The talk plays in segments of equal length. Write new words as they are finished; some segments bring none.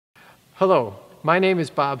Hello, my name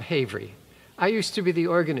is Bob Havery. I used to be the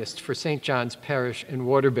organist for St. John's Parish in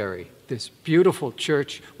Waterbury, this beautiful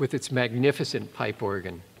church with its magnificent pipe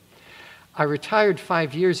organ. I retired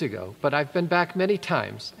 5 years ago, but I've been back many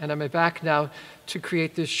times, and I'm back now to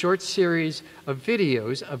create this short series of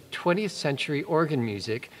videos of 20th century organ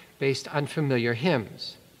music based on familiar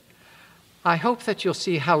hymns. I hope that you'll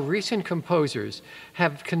see how recent composers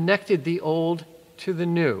have connected the old to the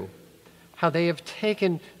new, how they have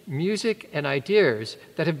taken music and ideas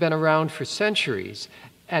that have been around for centuries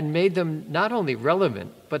and made them not only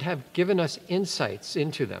relevant, but have given us insights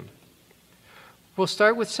into them. We'll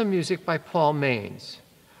start with some music by Paul Manz.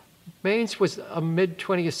 Manz was a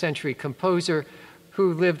mid-20th century composer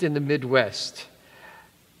who lived in the Midwest.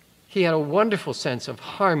 He had a wonderful sense of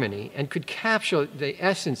harmony and could capture the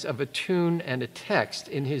essence of a tune and a text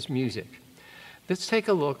in his music. Let's take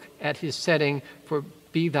a look at his setting for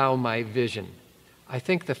Be Thou My Vision. I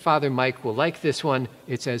think the Father Mike will like this one.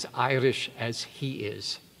 It's as Irish as he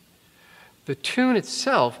is. The tune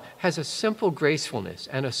itself has a simple gracefulness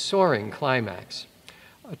and a soaring climax.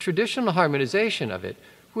 A traditional harmonization of it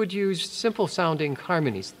would use simple sounding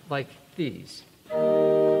harmonies like these.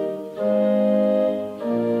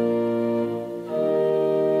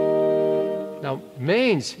 Now,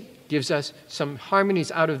 Manz gives us some harmonies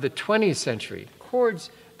out of the 20th century,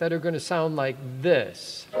 chords that are going to sound like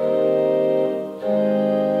this.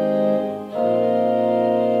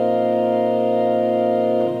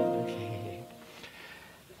 Okay.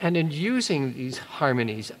 And in using these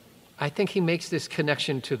harmonies, I think he makes this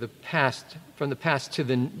connection to the past, from the past to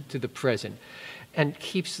the present, and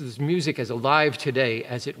keeps this music as alive today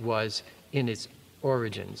as it was in its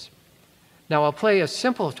origins. Now I'll play a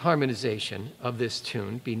simple harmonization of this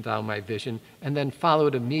tune, Be Thou My Vision, and then follow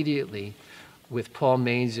it immediately with Paul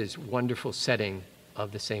Manz's wonderful setting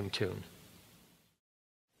of the same tune.